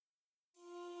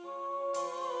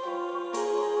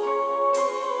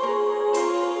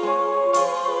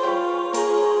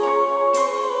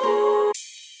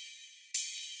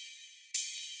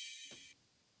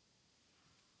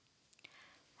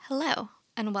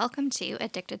and welcome to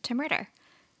Addicted to Murder.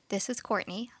 This is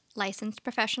Courtney, licensed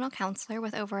professional counselor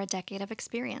with over a decade of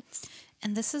experience.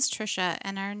 And this is Trisha,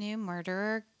 and our new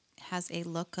murderer has a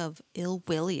look of ill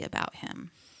willy about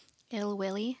him. Ill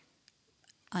Willy?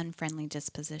 Unfriendly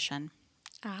disposition.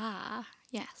 Ah,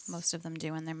 yes. Most of them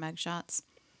do in their mugshots.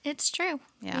 It's true.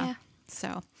 Yeah.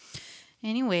 So,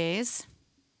 anyways,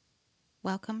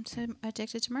 welcome to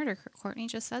Addicted to Murder. Courtney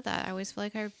just said that. I always feel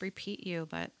like I repeat you,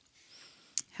 but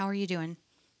how are you doing?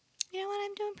 You know what?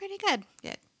 I'm doing pretty good.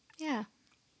 Good. Yeah.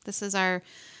 This is our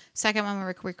second one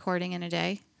we're recording in a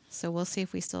day. So we'll see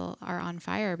if we still are on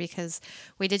fire because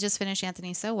we did just finish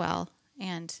Anthony So Well,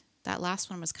 and that last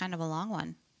one was kind of a long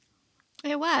one.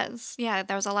 It was. Yeah,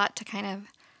 there was a lot to kind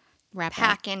of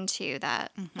pack into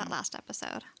that last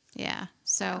episode. Yeah.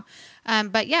 So,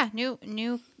 but yeah,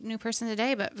 new person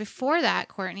today. But before that,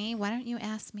 Courtney, why don't you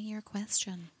ask me your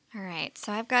question? All right.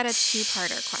 So I've got a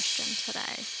two-parter question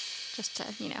today, just to,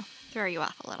 throw you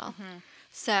off a little.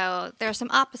 So there are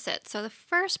some opposites. So the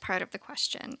first part of the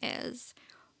question is,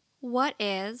 what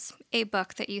is a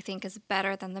book that you think is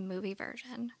better than the movie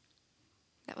version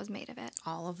that was made of it?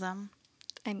 All of them.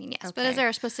 I mean, yes. Okay. But is there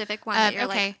a specific one that you're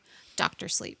like... Dr.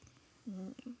 Sleep.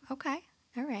 Okay.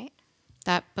 All right.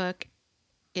 That book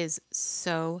is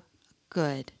so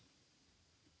good.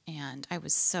 And I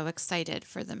was so excited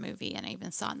for the movie, and I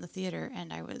even saw it in the theater,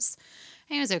 and it was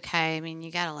okay. I mean,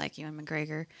 you gotta like Ewan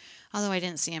McGregor, although I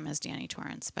didn't see him as Danny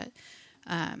Torrance, but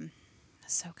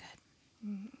so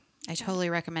good. I totally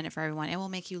recommend it for everyone. It will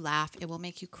make you laugh. It will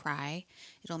make you cry.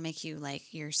 It'll make you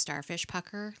like your starfish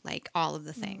pucker, like all of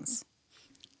the things.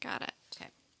 Got it.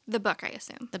 Okay. The book, I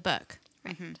assume. The book.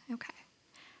 Right. Okay.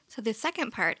 So the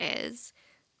second part is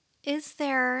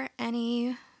there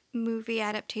any movie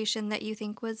adaptation that you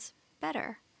think was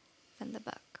better than the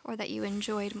book or that you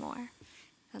enjoyed more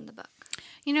than the book?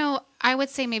 I would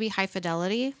say maybe High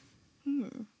Fidelity.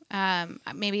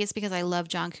 Maybe it's because I love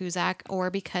John Cusack, or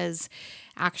because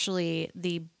actually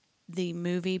the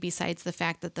movie, besides the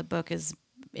fact that the book is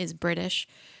British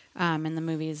and the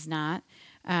movie is not,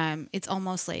 it's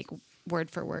almost like word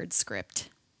for word script.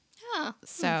 Oh.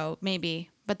 So maybe,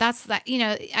 but that's that.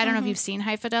 I don't know if you've seen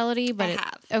High Fidelity, but I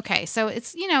have. Okay, so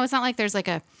it's it's not like there's like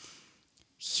a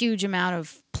huge amount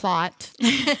of plot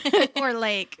or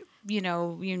like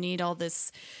you need all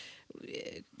this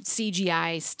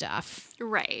CGI stuff.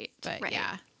 Right. But right.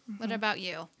 yeah. What about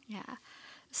you? Yeah.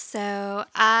 So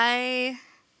I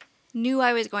knew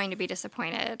I was going to be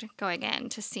disappointed going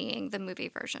into seeing the movie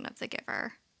version of The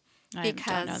Giver. I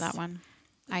don't know that one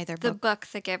either. The book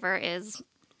The Giver is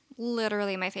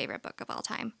literally my favorite book of all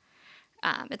time.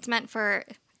 It's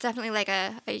definitely like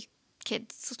a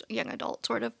kid's young adult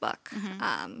sort of book.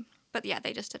 But yeah,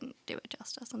 they just didn't do it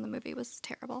justice, and the movie was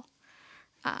terrible.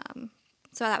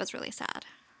 So that was really sad.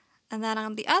 And then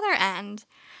on the other end,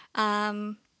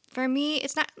 for me,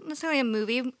 it's not necessarily a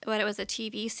movie, but it was a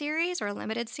TV series or a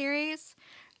limited series.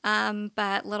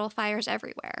 But Little Fires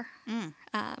Everywhere.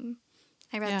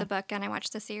 I read the book and I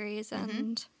watched the series,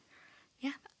 and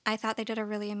I thought they did a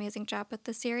really amazing job with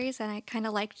the series, and I kind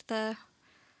of liked the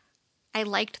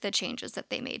changes that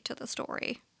they made to the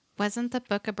story. Wasn't the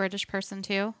book a British person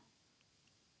too?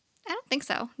 I don't think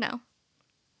so. No.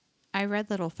 I read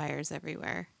Little Fires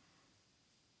Everywhere.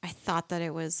 I thought that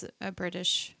it was a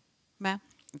British. Well,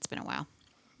 it's been a while.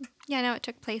 Yeah, no, it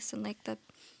took place in like the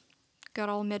good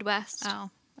old Midwest. Oh,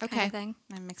 okay. Kind of thing.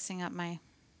 I'm mixing up my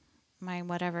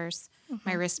whatevers.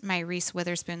 My Reese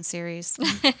Witherspoon series.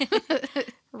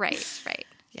 Right.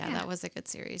 Yeah, that was a good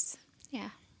series. Yeah.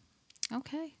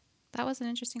 Okay. That was an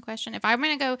interesting question. If I'm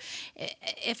gonna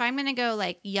go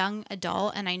like young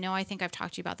adult, and I think I've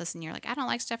talked to you about this, and you're like, I don't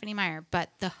like Stephanie Meyer, but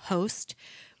The Host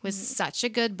was such a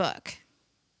good book.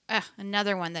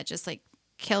 Another one that just like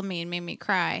killed me and made me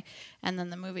cry, and then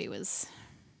the movie was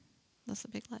a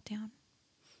big letdown.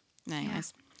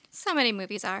 Anyways, so many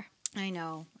movies are. I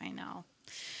know.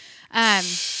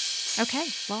 Okay.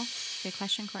 Well, good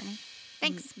question, Courtney.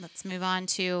 Thanks. Let's move on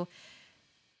to.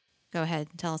 Go ahead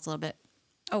and tell us a little bit.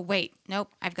 Oh, wait.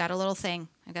 Nope. I've got a little thing.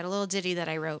 I've got a little ditty that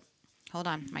I wrote. Hold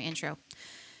on. My intro.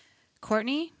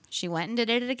 Courtney, she went and did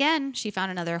it again. She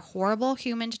found another horrible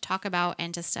human to talk about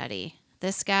and to study.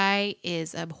 This guy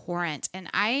is abhorrent. And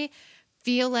I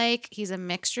feel like he's a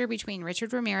mixture between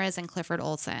Richard Ramirez and Clifford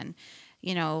Olson.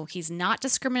 He's not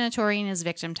discriminatory in his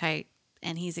victim type,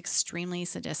 and he's extremely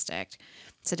sadistic.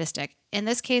 In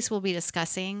this case, we'll be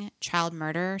discussing child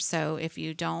murder. So if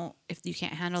you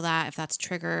can't handle that, if that's a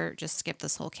trigger, just skip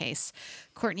this whole case.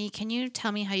 Courtney, can you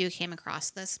tell me how you came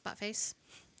across this buttface?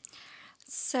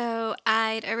 So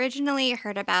I'd originally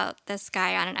heard about this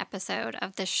guy on an episode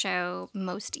of the show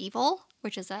Most Evil.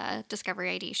 which is a Discovery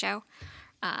ID show,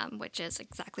 which is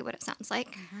exactly what it sounds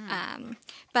like.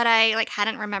 But I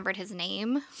hadn't remembered his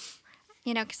name,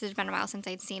 because it had been a while since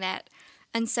I'd seen it.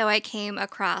 And so I came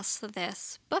across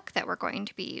this book that we're going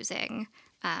to be using,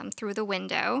 Through the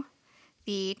Window,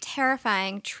 the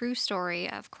terrifying true story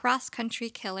of cross-country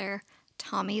killer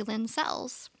Tommy Lynn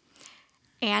Sells.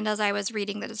 And as I was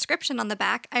reading the description on the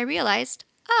back, I realized,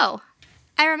 oh,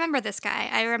 I remember this guy.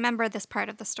 I remember this part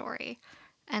of the story.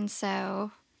 And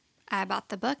so I bought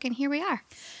the book, and here we are.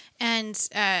 And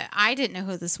I didn't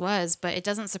know who this was, but it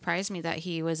doesn't surprise me that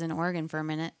he was in Oregon for a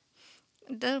minute.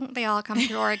 Don't they all come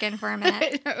to Oregon for a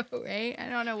minute? I know, right? I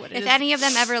don't know what it is. If any of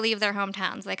them ever leave their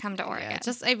hometowns, they come to Oregon.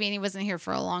 Yeah, he wasn't here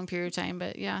for a long period of time,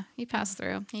 but yeah, he passed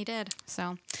through. He did. So,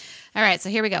 all right, so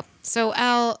here we go. So,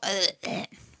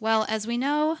 well, as we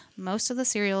know, most of the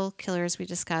serial killers we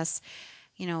discuss,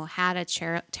 had a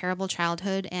terrible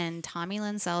childhood, and Tommy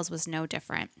Lynn Sells was no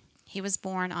different. He was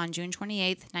born on June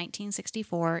 28th,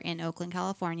 1964 in Oakland,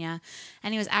 California,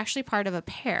 and he was actually part of a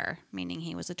pair, meaning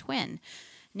he was a twin.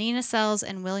 Nina Sells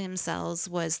and William Sells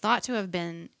was thought to have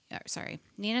been,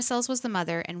 Nina Sells was the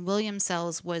mother, and William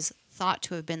Sells was thought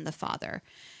to have been the father.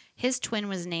 His twin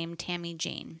was named Tammy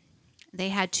Jane. They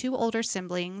had 2 older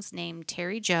siblings named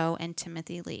Terry Jo and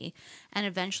Timothy Lee, and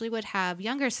eventually would have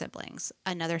younger siblings,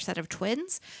 another set of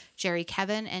twins, Jerry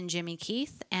Kevin and Jimmy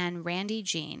Keith, and Randy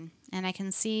Jean. And I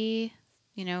can see,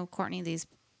 Courtney, these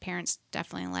parents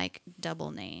definitely like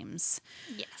double names.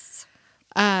 Yes.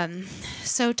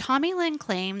 So Tommy Lynn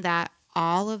claimed that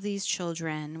all of these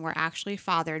children were actually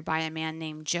fathered by a man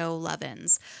named Joe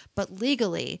Levins, but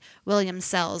legally, William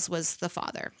Sells was the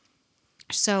father.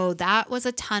 So that was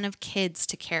a ton of kids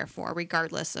to care for,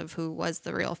 regardless of who was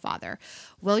the real father.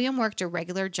 William worked a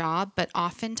regular job, but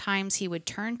oftentimes he would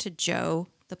turn to Joe,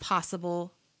 the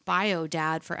possible bio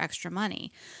dad, for extra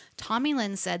money. Tommy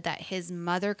Lynn said that his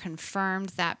mother confirmed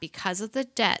that because of the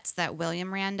debts that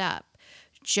William ran up,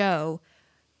 Joe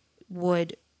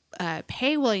would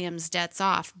pay William's debts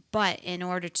off, but in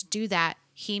order to do that,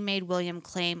 he made William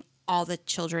claim all the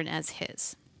children as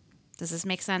his. Does this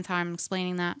make sense how I'm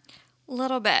explaining that? A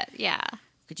little bit, yeah.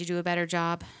 Could you do a better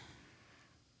job?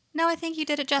 No, I think you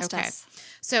did it justice. Okay.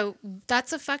 So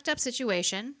that's a fucked up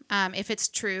situation. If it's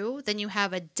true, then you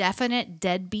have a definite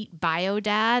deadbeat bio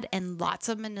dad and lots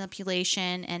of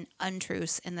manipulation and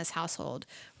untruths in this household.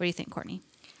 What do you think, Courtney?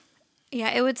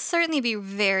 Yeah, it would certainly be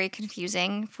very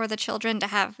confusing for the children to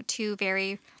have 2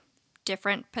 very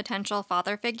different potential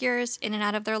father figures in and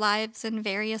out of their lives in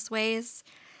various ways.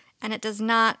 And it does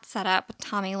not set up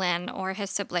Tommy Lynn or his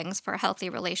siblings for healthy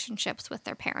relationships with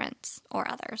their parents or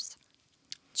others.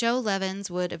 Joe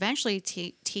Levins would eventually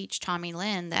teach Tommy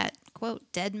Lynn that, quote,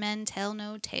 dead men tell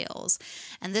no tales.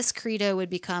 And this credo would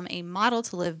become a model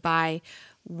to live by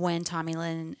when Tommy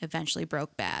Lynn eventually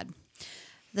broke bad.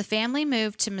 The family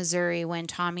moved to Missouri when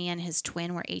Tommy and his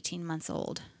twin were 18 months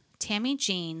old. Tammy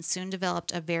Jean soon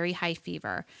developed a very high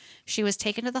fever. She was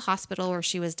taken to the hospital where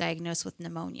she was diagnosed with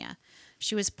pneumonia.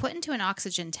 She was put into an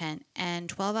oxygen tent, and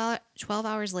 12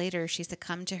 hours later, she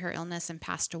succumbed to her illness and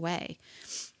passed away.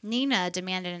 Nina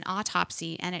demanded an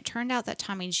autopsy, and it turned out that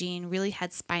Tommy Jean really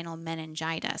had spinal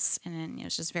meningitis, and it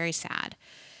was just very sad.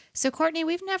 So, Courtney,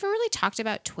 we've never really talked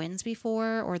about twins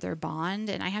before or their bond,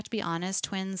 and I have to be honest,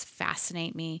 twins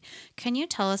fascinate me. Can you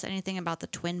tell us anything about the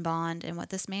twin bond and what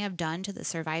this may have done to the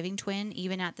surviving twin,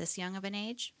 even at this young of an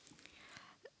age?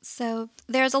 So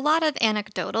there's a lot of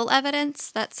anecdotal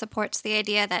evidence that supports the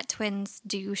idea that twins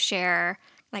do share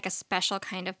a special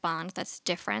kind of bond that's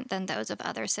different than those of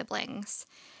other siblings.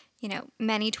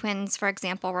 Many twins, for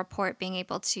example, report being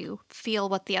able to feel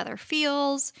what the other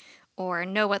feels or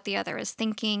know what the other is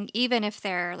thinking, even if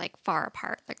they're far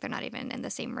apart, they're not even in the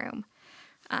same room.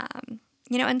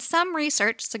 And some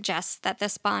research suggests that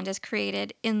this bond is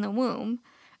created in the womb,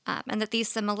 and that these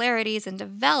similarities in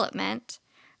development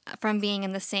from being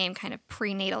in the same kind of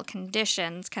prenatal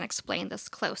conditions can explain this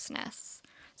closeness.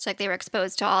 So they were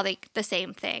exposed to all the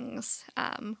same things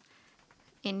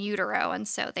in utero, and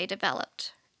so they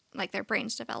developed, their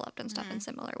brains developed and stuff in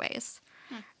similar ways,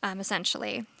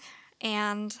 essentially.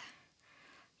 And,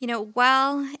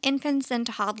 while infants and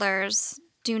toddlers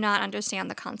do not understand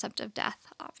the concept of death,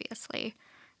 obviously,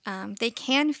 they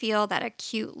can feel that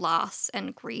acute loss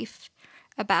and grief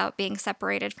about being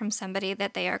separated from somebody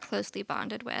that they are closely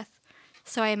bonded with.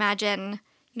 So I imagine,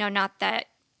 not that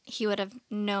he would have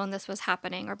known this was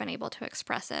happening or been able to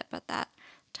express it, but that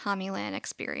Tommy Lynn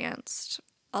experienced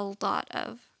a lot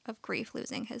of grief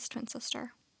losing his twin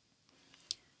sister.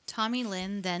 Tommy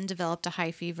Lynn then developed a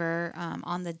high fever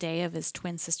on the day of his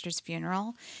twin sister's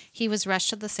funeral. He was rushed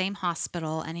to the same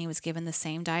hospital and he was given the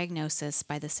same diagnosis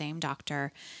by the same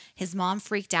doctor. His mom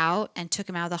freaked out and took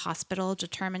him out of the hospital,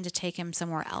 determined to take him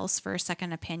somewhere else for a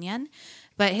second opinion.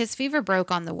 But his fever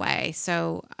broke on the way.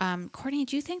 So, Courtney,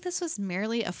 do you think this was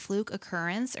merely a fluke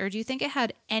occurrence, or do you think it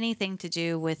had anything to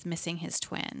do with missing his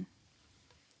twin?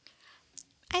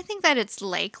 I think that it's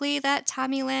likely that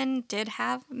Tommy Lynn did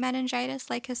have meningitis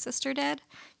like his sister did.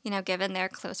 Given their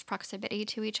close proximity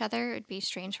to each other, it'd be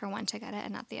strange for one to get it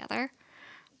and not the other.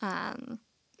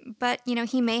 But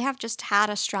he may have just had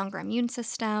a stronger immune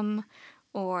system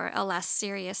or a less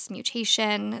serious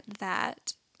mutation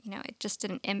that, it just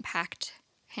didn't impact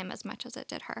him as much as it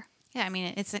did her. Yeah, I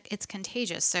mean, it's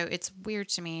contagious, so it's weird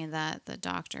to me that the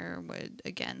doctor would,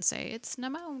 again, say it's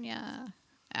pneumonia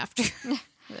after...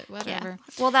 But whatever.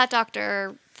 Yeah. Well, that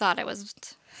doctor thought it was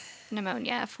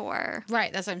pneumonia for...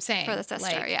 Right, that's what I'm saying. For the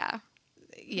sister, yeah.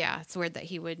 Yeah, it's weird that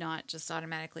he would not just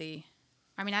automatically...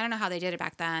 I mean, I don't know how they did it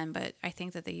back then, but I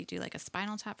think that they do like a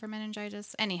spinal tap for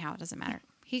meningitis. Anyhow, it doesn't matter.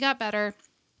 He got better.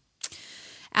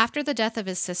 After the death of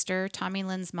his sister, Tommy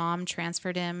Lynn's mom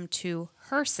transferred him to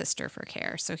her sister for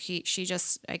care. So she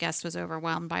just, I guess, was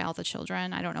overwhelmed by all the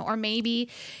children. I don't know. Or maybe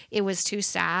it was too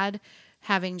sad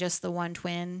having just the one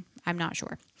twin. I'm not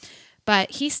sure.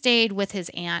 But he stayed with his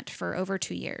aunt for over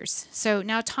 2 years. So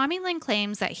now Tommy Lynn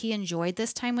claims that he enjoyed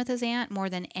this time with his aunt more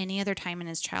than any other time in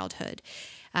his childhood.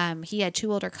 He had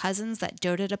 2 older cousins that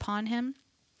doted upon him.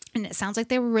 And it sounds like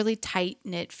they were a really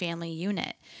tight-knit family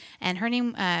unit. And her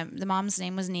name, the mom's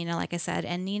name was Nina, like I said.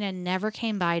 And Nina never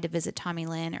came by to visit Tommy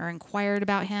Lynn or inquired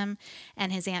about him.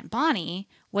 And his Aunt Bonnie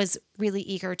was really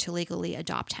eager to legally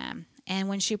adopt him. And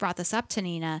when she brought this up to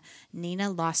Nina, Nina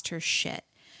lost her shit.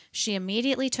 She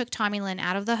immediately took Tommy Lynn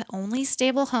out of the only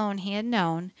stable home he had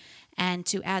known. And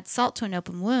to add salt to an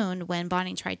open wound, when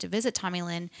Bonnie tried to visit Tommy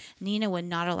Lynn, Nina would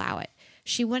not allow it.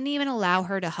 She wouldn't even allow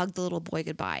her to hug the little boy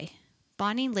goodbye.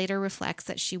 Bonnie later reflects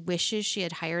that she wishes she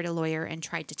had hired a lawyer and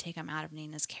tried to take him out of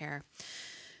Nina's care.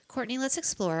 Courtney, let's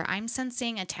explore. I'm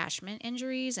sensing attachment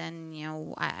injuries and,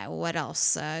 what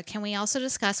else? Can we also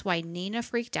discuss why Nina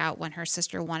freaked out when her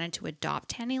sister wanted to adopt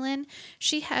Tommy Lynn?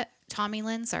 She had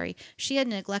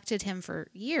neglected him for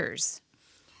years.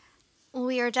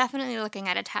 We are definitely looking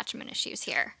at attachment issues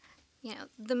here.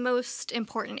 The most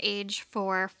important age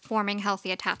for forming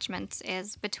healthy attachments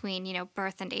is between,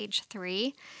 birth and age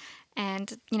 3.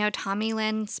 And, Tommy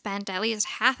Lynn spent at least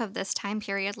half of this time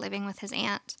period living with his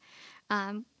aunt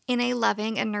in a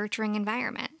loving and nurturing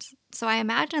environment. So I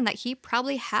imagine that he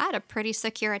probably had a pretty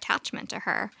secure attachment to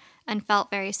her and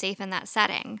felt very safe in that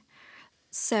setting.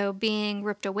 So being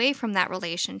ripped away from that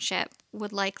relationship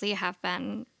would likely have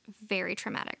been very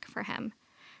traumatic for him.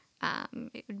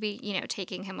 It would be,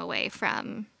 taking him away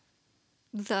from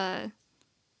the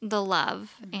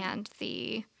love and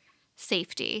the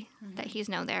safety that he's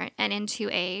known there and into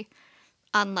a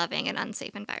unloving and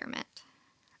unsafe environment.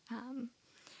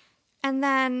 And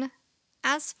then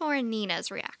as for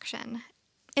Nina's reaction,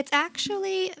 it's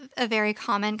actually a very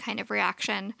common kind of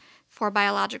reaction for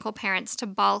biological parents to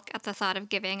balk at the thought of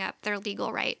giving up their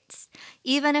legal rights,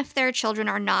 even if their children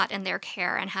are not in their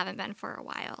care and haven't been for a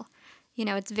while.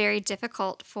 It's very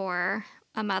difficult for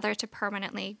a mother to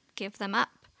permanently give them up.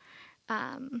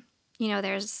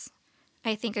 There's,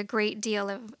 I think, a great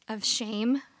deal of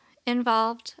shame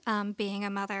involved being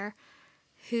a mother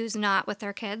who's not with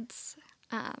their kids,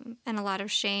 and a lot of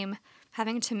shame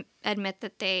having to admit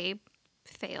that they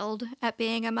failed at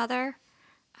being a mother.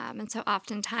 And so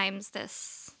oftentimes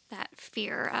that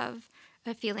fear of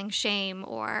feeling shame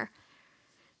or,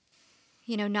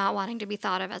 not wanting to be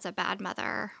thought of as a bad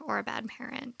mother or a bad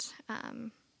parent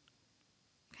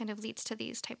kind of leads to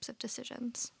these types of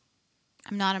decisions.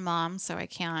 I'm not a mom, so I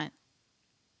can't,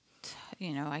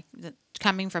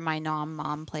 coming from my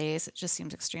non-mom place, it just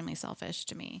seems extremely selfish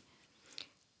to me.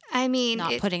 I mean,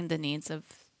 not putting the needs of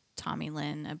Tommy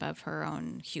Lynn above her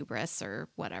own hubris or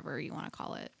whatever you want to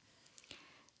call it.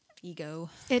 Ego.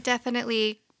 It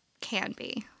definitely can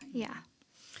be, yeah.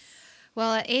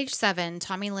 Well, at age 7,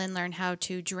 Tommy Lynn learned how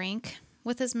to drink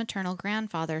with his maternal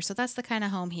grandfather. So that's the kind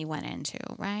of home he went into,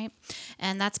 right?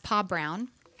 And that's Pa Brown.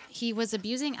 He was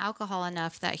abusing alcohol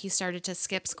enough that he started to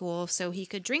skip school so he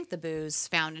could drink the booze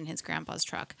found in his grandpa's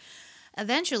truck.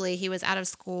 Eventually, he was out of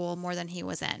school more than he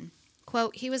was in.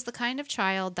 Quote, he was the kind of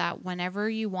child that whatever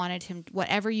you wanted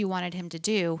him to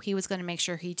do, he was going to make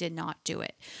sure he did not do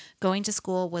it. Going to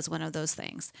school was one of those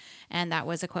things. And that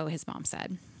was a quote his mom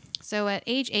said. So at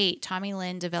age 8, Tommy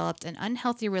Lynn developed an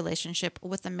unhealthy relationship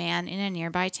with a man in a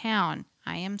nearby town.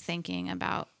 I am thinking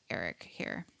about Eric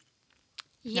here.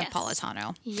 Yes.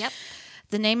 Napolitano. Yep.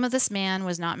 The name of this man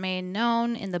was not made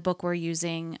known in the book we're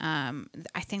using.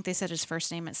 I think they said his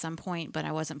first name at some point, but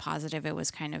I wasn't positive. It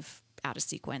was kind of out of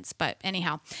sequence. But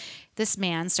anyhow, this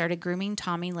man started grooming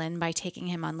Tommy Lynn by taking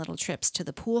him on little trips to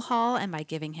the pool hall and by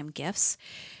giving him gifts.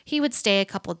 He would stay a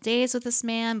couple days with this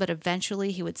man, but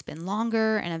eventually he would spend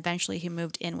longer, and eventually he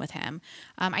moved in with him.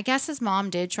 I guess his mom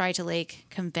did try to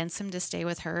convince him to stay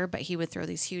with her, but he would throw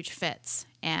these huge fits,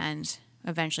 and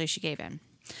eventually she gave in.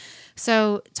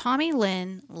 So Tommy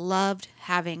Lynn loved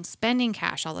having spending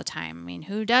cash all the time. I mean,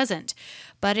 who doesn't?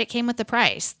 But it came with a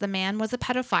price. The man was a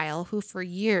pedophile who for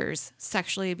years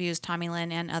sexually abused Tommy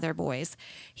Lynn and other boys.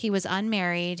 He was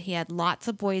unmarried. He had lots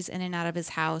of boys in and out of his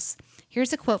house.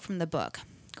 Here's a quote from the book.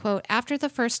 Quote, after the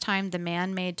first time the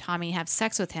man made Tommy have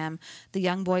sex with him, the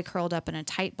young boy curled up in a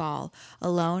tight ball,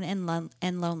 alone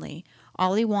and lonely.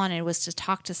 All he wanted was to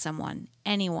talk to someone,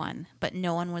 anyone, but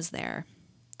no one was there.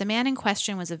 The man in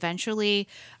question was eventually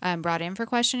brought in for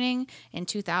questioning in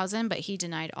 2000, but he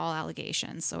denied all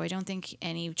allegations. So I don't think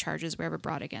any charges were ever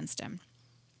brought against him.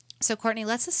 So Courtney,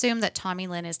 let's assume that Tommy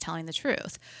Lynn is telling the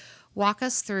truth. Walk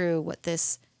us through what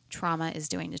this trauma is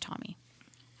doing to Tommy.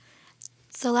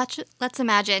 So let's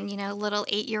imagine, little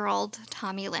 8-year-old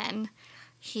Tommy Lynn.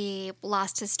 He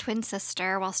lost his twin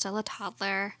sister while still a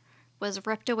toddler, was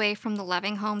ripped away from the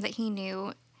loving home that he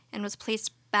knew, and was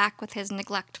placed back with his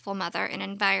neglectful mother in an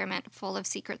environment full of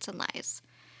secrets and lies.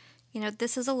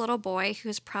 This is a little boy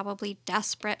who's probably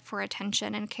desperate for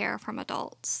attention and care from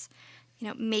adults,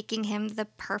 making him the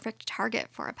perfect target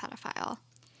for a pedophile.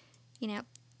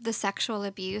 The sexual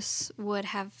abuse would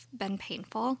have been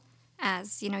painful,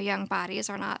 as, young bodies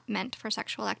are not meant for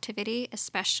sexual activity,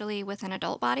 especially with an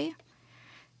adult body.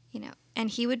 And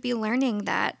he would be learning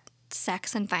that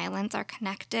sex and violence are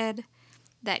connected,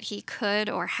 that he could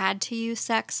or had to use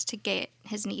sex to get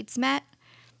his needs met,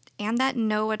 and that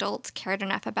no adults cared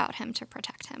enough about him to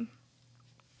protect him.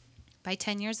 By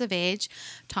 10 years of age,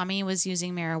 Tommy was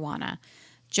using marijuana.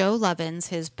 Joe Lovins,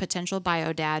 his potential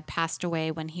bio-dad, passed away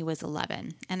when he was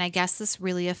 11, and I guess this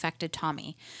really affected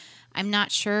Tommy. I'm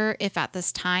not sure if at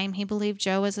this time he believed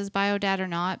Joe was his bio-dad or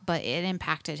not, but it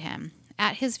impacted him.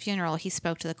 At his funeral, he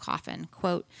spoke to the coffin,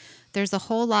 quote, there's a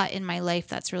whole lot in my life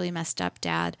that's really messed up,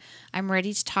 Dad. I'm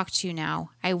ready to talk to you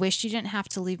now. I wish you didn't have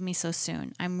to leave me so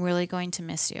soon. I'm really going to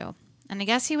miss you. And I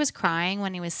guess he was crying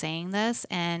when he was saying this,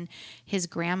 and his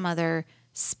grandmother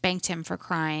spanked him for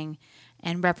crying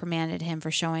and reprimanded him for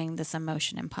showing this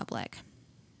emotion in public.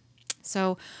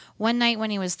 So one night when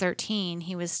he was 13,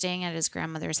 he was staying at his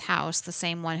grandmother's house, the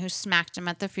same one who smacked him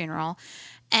at the funeral,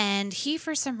 and he,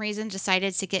 for some reason,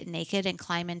 decided to get naked and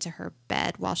climb into her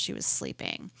bed while she was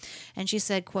sleeping. And she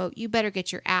said, quote, you better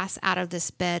get your ass out of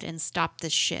this bed and stop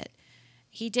this shit.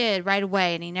 He did right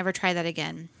away, and he never tried that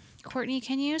again. Courtney,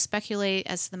 can you speculate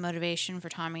as to the motivation for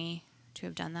Tommy to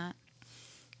have done that?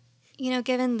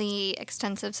 Given the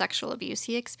extensive sexual abuse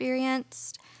he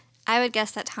experienced, I would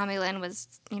guess that Tommy Lynn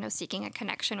was, seeking a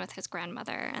connection with his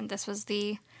grandmother, and this was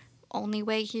the only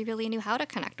way he really knew how to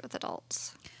connect with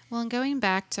adults. Well, and going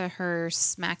back to her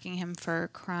smacking him for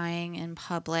crying in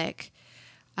public,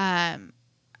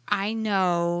 I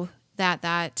know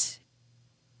that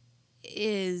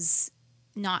is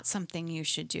not something you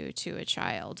should do to a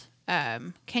child.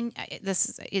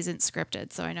 This isn't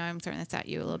scripted, so I know I'm throwing this at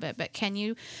you a little bit, but can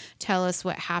you tell us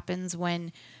what happens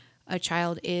when a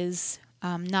child is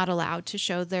not allowed to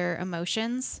show their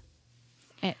emotions,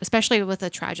 especially with a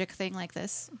tragic thing like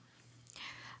this?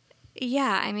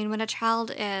 Yeah, when a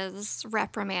child is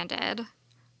reprimanded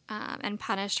and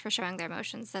punished for showing their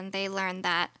emotions, then they learn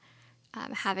that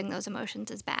having those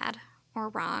emotions is bad or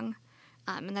wrong,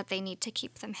 and that they need to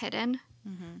keep them hidden,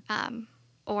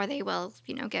 or they will,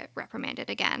 get reprimanded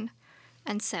again.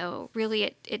 And so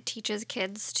really it teaches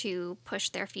kids to push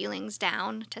their feelings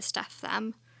down, to stuff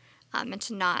them, and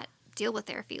to not deal with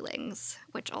their feelings,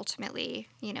 which ultimately,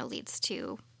 leads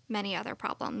to many other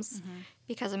problems,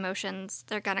 because emotions,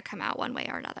 they're going to come out one way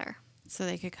or another. So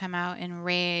they could come out in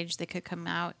rage. They could come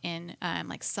out in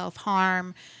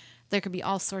self-harm. There could be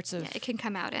all sorts of... Yeah, it can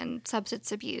come out in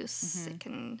substance abuse. It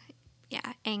can,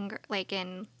 anger,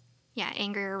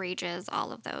 anger, rages,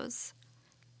 all of those.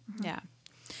 Yeah.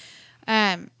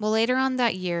 Well, later on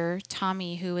that year,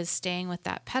 Tommy, who was staying with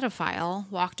that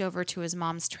pedophile, walked over to his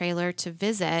mom's trailer to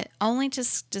visit, only to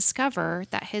discover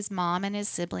that his mom and his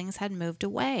siblings had moved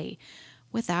away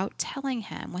without telling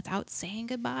him, without saying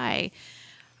goodbye.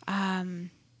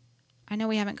 I know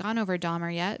we haven't gone over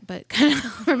Dahmer yet, but kind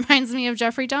of reminds me of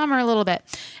Jeffrey Dahmer a little bit.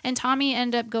 And Tommy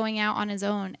ended up going out on his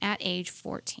own at age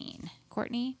 14.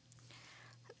 Courtney?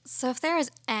 So if there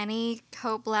was any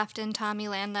hope left in Tommy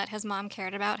Lynn that his mom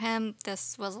cared about him,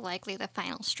 this was likely the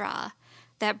final straw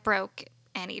that broke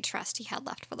any trust he had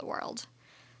left for the world.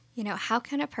 How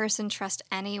can a person trust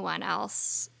anyone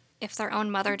else if their own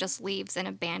mother just leaves and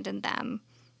abandoned them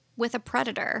with a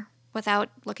predator without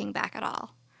looking back at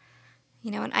all?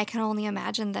 And I can only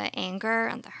imagine the anger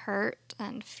and the hurt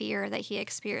and fear that he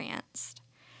experienced.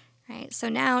 Right? So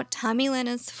now Tommy Lynn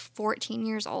is 14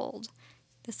 years old.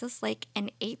 This is like an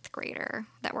 8th grader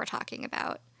that we're talking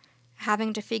about,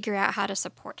 having to figure out how to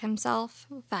support himself,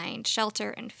 find shelter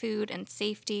and food and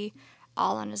safety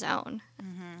all on his own.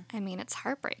 Mm-hmm. I mean, it's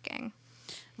heartbreaking.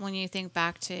 When you think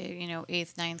back to,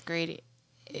 8th, 9th grade,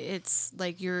 it's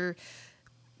like you're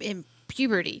in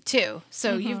puberty too.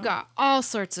 So you've got all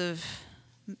sorts of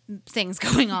things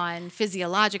going on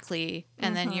physiologically,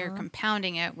 and then you're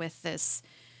compounding it with this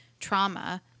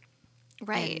trauma.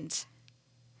 Right. And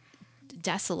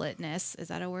desolateness. Is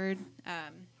that a word?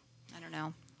 I don't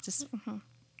know. Just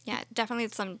yeah, definitely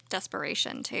some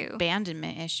desperation too.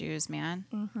 Abandonment issues, man.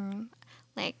 Mm-hmm.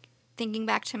 Like thinking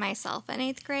back to myself in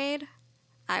 8th grade,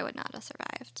 I would not have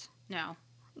survived. No,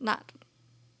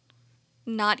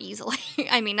 not easily.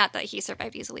 I mean, not that he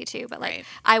survived easily too, but like right.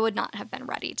 I would not have been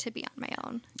ready to be on my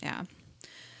own. Yeah.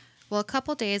 Well, a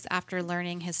couple days after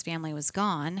learning his family was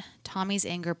gone, Tommy's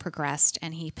anger progressed,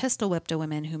 and he pistol whipped a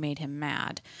woman who made him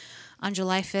mad. On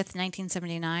July 5th,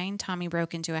 1979, Tommy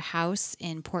broke into a house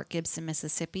in Port Gibson,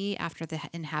 Mississippi after the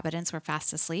inhabitants were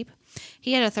fast asleep.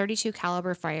 He had a .32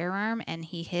 caliber firearm, and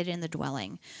he hid in the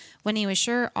dwelling. When he was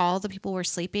sure all the people were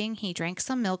sleeping, he drank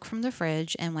some milk from the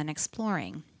fridge and went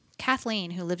exploring.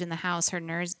 Kathleen, who lived in the house, heard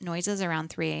noises around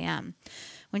 3 a.m.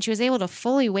 When she was able to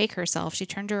fully wake herself, she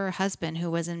turned to her husband,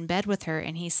 who was in bed with her,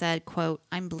 and he said, quote,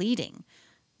 "I'm bleeding."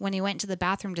 When he went to the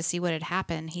bathroom to see what had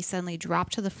happened, he suddenly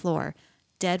dropped to the floor,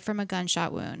 dead from a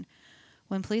gunshot wound.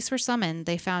 When police were summoned,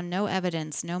 they found no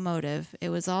evidence, no motive. It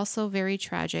was also very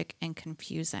tragic and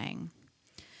confusing.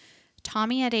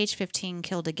 Tommy, at age 15,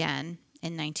 killed again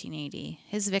in 1980.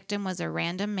 His victim was a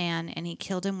random man, and he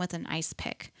killed him with an ice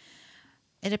pick.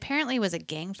 It apparently was a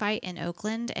gang fight in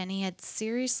Oakland, and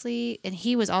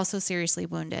he was also seriously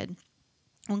wounded.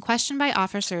 When questioned by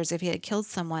officers if he had killed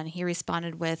someone, he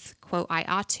responded with, quote, "I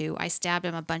ought to. I stabbed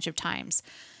him a bunch of times."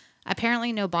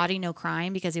 Apparently no body, no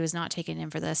crime, because he was not taken in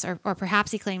for this, or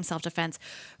perhaps he claimed self-defense.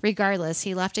 Regardless,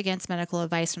 he left against medical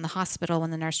advice from the hospital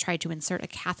when the nurse tried to insert a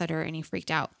catheter, and he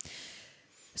freaked out.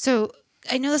 So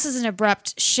I know this is an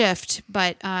abrupt shift,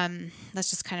 but that's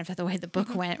just kind of the way the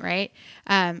book went, right?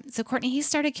 So Courtney, he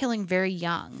started killing very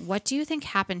young. What do you think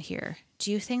happened here?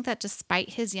 Do you think that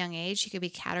despite his young age, he could be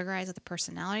categorized as a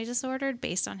personality disorder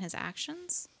based on his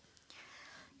actions?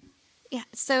 Yeah,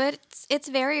 so it's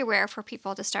very rare for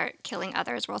people to start killing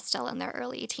others while still in their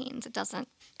early teens. It doesn't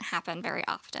happen very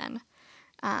often.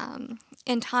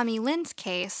 In Tommy Lynn's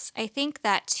case, I think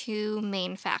that 2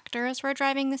 main factors were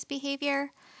driving this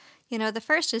behavior. The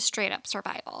first is straight up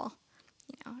survival.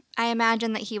 I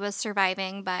imagine that he was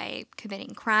surviving by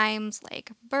committing crimes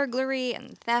like burglary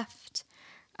and theft,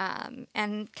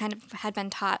 and kind of had been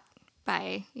taught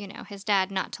by, his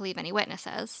dad not to leave any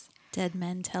witnesses. Dead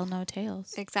men tell no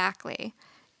tales. Exactly.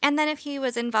 And then if he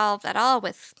was involved at all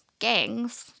with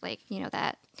gangs, like,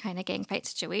 that kind of gang fight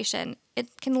situation,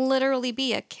 it can literally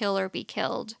be a kill or be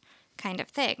killed kind of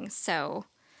thing. So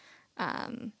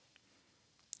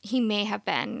he may have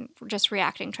been just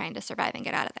reacting, trying to survive and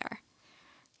get out of there.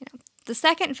 The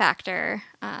second factor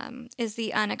is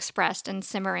the unexpressed and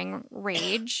simmering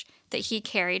rage that he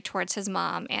carried towards his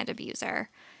mom and abuser,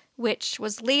 which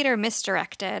was later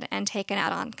misdirected and taken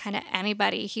out on kind of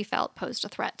anybody he felt posed a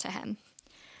threat to him.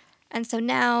 And so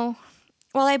now,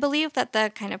 while I believe that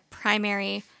the kind of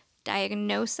primary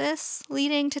diagnosis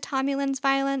leading to Tommy Lynn's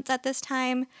violence at this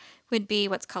time would be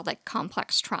what's called like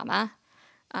complex trauma,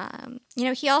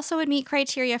 he also would meet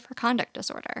criteria for conduct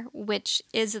disorder, which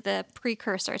is the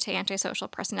precursor to antisocial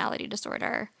personality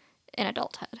disorder in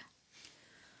adulthood.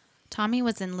 Tommy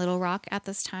was in Little Rock at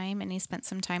this time, and he spent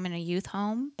some time in a youth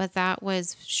home, but that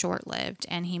was short-lived,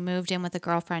 and he moved in with a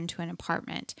girlfriend to an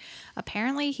apartment.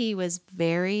 Apparently, he was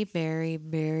very, very,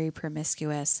 very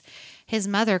promiscuous. His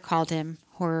mother called him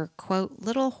her, quote,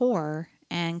 little whore,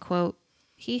 and, quote,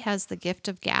 he has the gift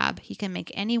of gab. He can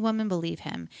make any woman believe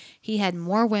him. He had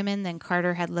more women than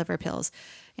Carter had liver pills.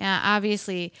 Yeah,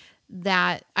 obviously,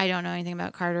 that, I don't know anything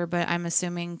about Carter, but I'm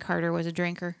assuming Carter was a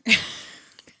drinker.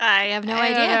 I have no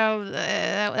idea. Don't know.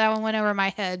 That one went over my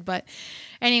head. But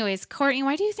anyways, Courtney,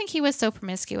 why do you think he was so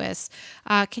promiscuous?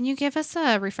 Can you give us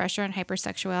a refresher on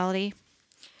hypersexuality?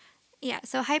 Yeah,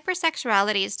 so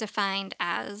hypersexuality is defined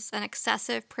as an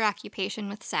excessive preoccupation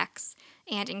with sex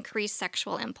and increased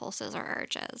sexual impulses or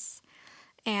urges.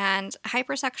 And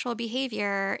hypersexual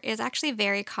behavior is actually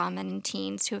very common in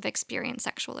teens who have experienced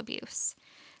sexual abuse.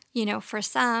 For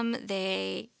some,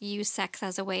 they use sex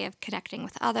as a way of connecting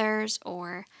with others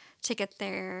or to get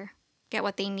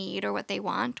what they need or what they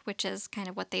want, which is kind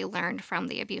of what they learned from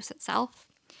the abuse itself.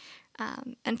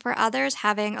 And for others,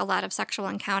 having a lot of sexual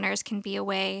encounters can be a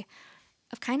way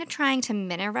of kind of trying to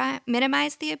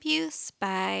minimize the abuse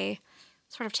by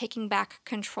sort of taking back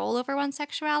control over one's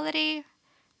sexuality,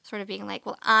 sort of being like,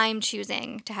 well, I'm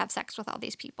choosing to have sex with all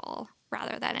these people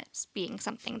rather than it's being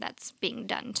something that's being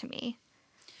done to me.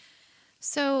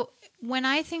 So when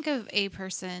I think of a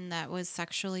person that was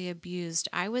sexually abused,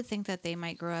 I would think that they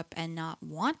might grow up and not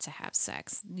want to have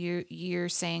sex. You're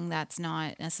saying that's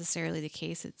not necessarily the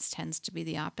case. It tends to be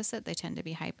the opposite. They tend to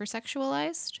be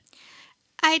hypersexualized.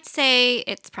 I'd say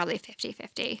it's probably 50-50.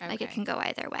 Okay. Like it can go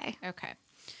either way. Okay.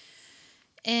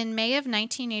 In May of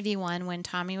 1981, when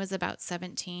Tommy was about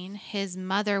 17, his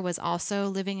mother was also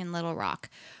living in Little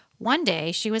Rock. One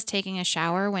day, she was taking a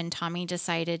shower when Tommy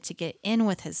decided to get in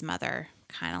with his mother,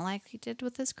 kind of like he did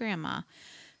with his grandma.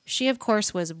 She, of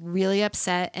course, was really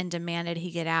upset and demanded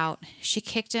he get out. She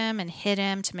kicked him and hit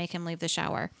him to make him leave the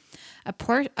shower.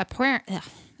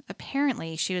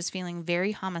 Apparently, she was feeling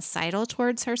very homicidal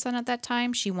towards her son at that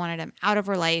time. She wanted him out of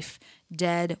her life,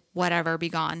 dead, whatever, be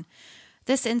gone.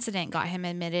 This incident got him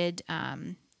admitted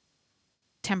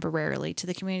temporarily to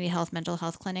the Community Health Mental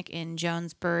Health Clinic in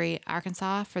Jonesboro,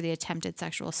 Arkansas for the attempted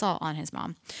sexual assault on his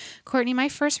mom. Courtney, my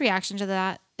first reaction to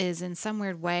that is in some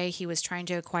weird way he was trying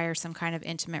to acquire some kind of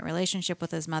intimate relationship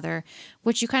with his mother,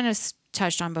 which you kind of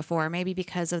touched on before. Maybe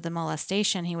because of the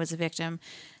molestation he was a victim.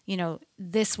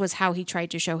 This was how he tried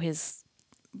to show his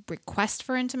request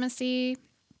for intimacy,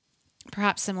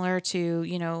 perhaps similar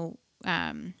to,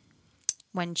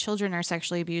 when children are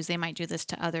sexually abused, they might do this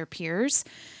to other peers.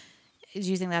 Do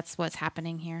you think that's what's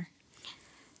happening here?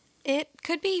 It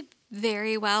could be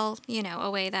very well,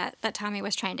 a way that Tommy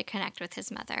was trying to connect with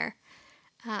his mother.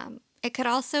 It could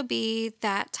also be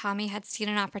that Tommy had seen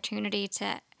an opportunity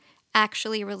to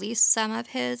actually release some of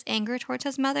his anger towards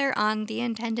his mother on the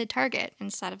intended target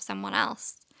instead of someone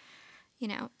else.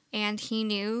 And he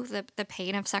knew the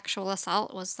pain of sexual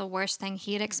assault was the worst thing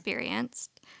he had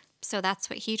experienced. So that's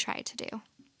what he tried to do.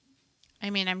 I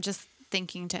mean, I'm just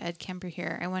thinking to Ed Kemper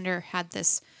here. I wonder, had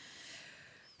this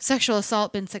sexual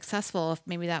assault been successful, if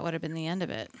maybe that would have been the end of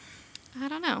it. I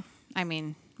don't know. I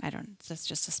mean, that's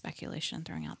just a speculation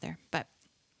throwing out there. But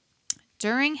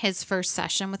during his first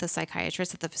session with a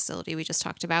psychiatrist at the facility we just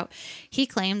talked about, he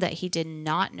claimed that he did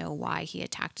not know why he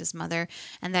attacked his mother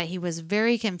and that he was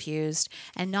very confused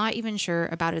and not even sure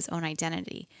about his own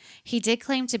identity. He did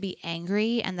claim to be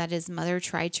angry and that his mother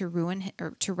tried to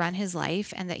run his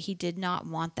life and that he did not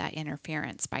want that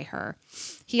interference by her.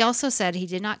 He also said he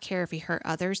did not care if he hurt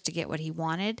others to get what he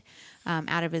wanted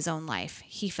out of his own life.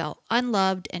 He felt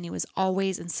unloved and he was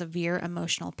always in severe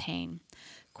emotional pain.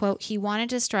 Quote, he wanted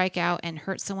to strike out and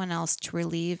hurt someone else to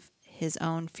relieve his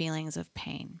own feelings of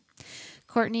pain.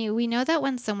 Courtney, we know that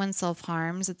when someone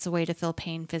self-harms, it's a way to feel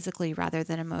pain physically rather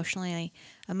than emotionally.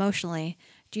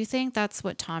 Do you think that's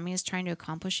what Tommy is trying to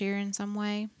accomplish here in some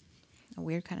way? A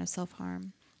weird kind of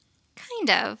self-harm? Kind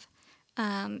of.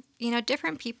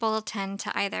 Different people tend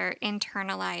to either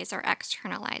internalize or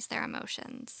externalize their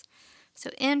emotions. So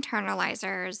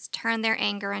internalizers turn their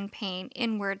anger and pain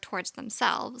inward towards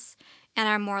themselves and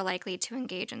are more likely to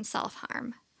engage in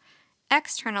self-harm.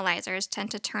 Externalizers tend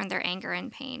to turn their anger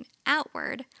and pain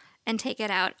outward and take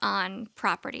it out on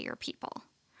property or people.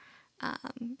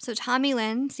 So Tommy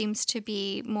Lynn seems to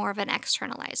be more of an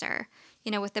externalizer,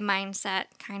 with the mindset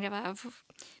kind of,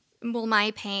 well,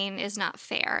 my pain is not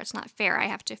fair. It's not fair I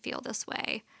have to feel this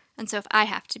way. And so if I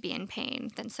have to be in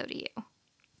pain, then so do you.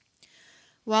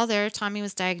 While there, Tommy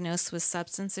was diagnosed with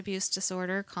substance abuse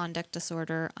disorder, conduct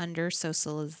disorder,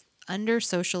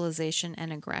 under-socialization,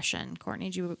 and aggression.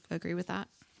 Courtney, do you agree with that?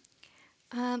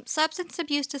 Substance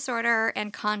abuse disorder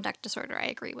and conduct disorder I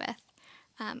agree with.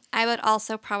 I would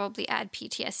also probably add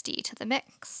PTSD to the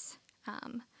mix.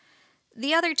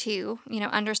 The other two,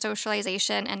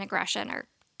 under-socialization and aggression are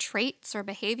traits or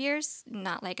behaviors,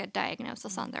 not like a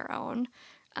diagnosis on their own,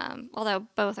 although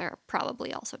both are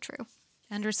probably also true.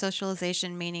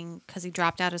 Under-socialization meaning because he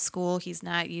dropped out of school, he's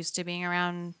not used to being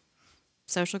around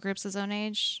social groups his own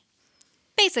age?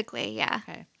 Basically, yeah.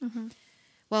 Okay. Mm-hmm.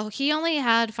 Well, he only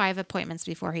had 5 appointments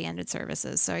before he ended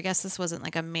services, so I guess this wasn't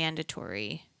like a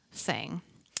mandatory thing.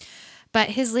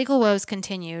 But his legal woes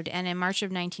continued, and in March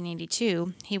of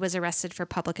 1982, he was arrested for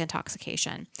public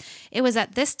intoxication. It was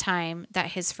at this time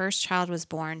that his first child was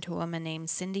born to a woman named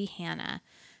Cindy Hanna.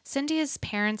 Cindy's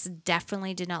parents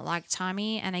definitely did not like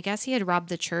Tommy, and I guess he had robbed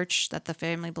the church that the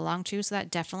family belonged to, so that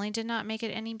definitely did not make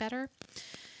it any better.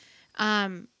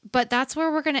 But that's where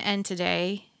we're going to end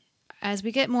today. As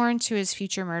we get more into his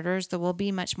future murders, there will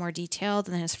be much more detailed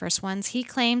than his first ones. He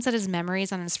claims that his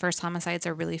memories on his first homicides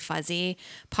are really fuzzy.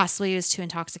 Possibly he was too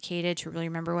intoxicated to really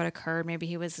remember what occurred. Maybe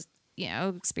he was,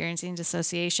 experiencing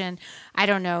dissociation. I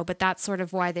don't know, but that's sort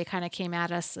of why they kind of came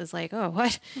at us as like, oh,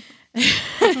 what?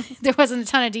 There wasn't a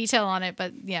ton of detail on it,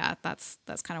 but yeah, that's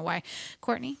kind of why.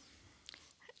 Courtney?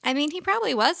 I mean, he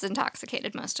probably was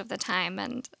intoxicated most of the time,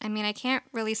 and I mean, I can't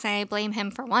really say I blame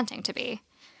him for wanting to be.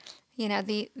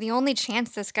 The only chance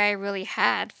this guy really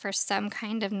had for some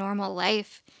kind of normal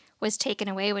life was taken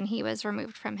away when he was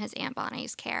removed from his Aunt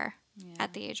Bonnie's care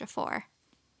at the age of 4.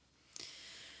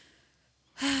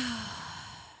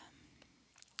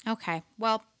 Okay,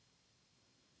 well,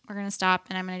 we're going to stop,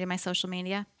 and I'm going to do my social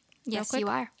media. Yes, you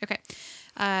are. Okay.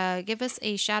 Give us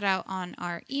a shout out on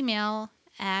our email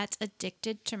at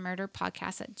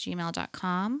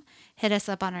addictedtomurderpodcast@gmail.com. Hit us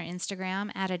up on our Instagram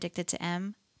at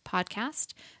addictedtom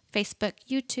podcast, Facebook,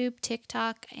 YouTube,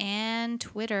 TikTok, and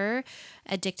Twitter,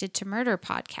 Addicted to Murder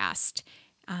Podcast.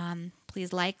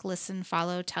 Please like, listen,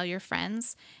 follow, tell your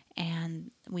friends,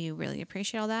 and we really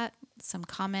appreciate all that. Some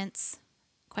comments,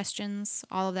 questions,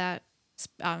 all of that.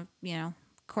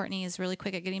 Courtney is really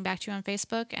quick at getting back to you on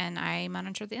Facebook, and I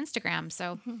monitor the Instagram.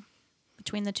 So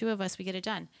between the two of us, we get it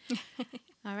done.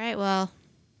 All right. Well,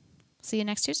 see you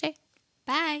next Tuesday.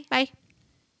 Bye. Bye.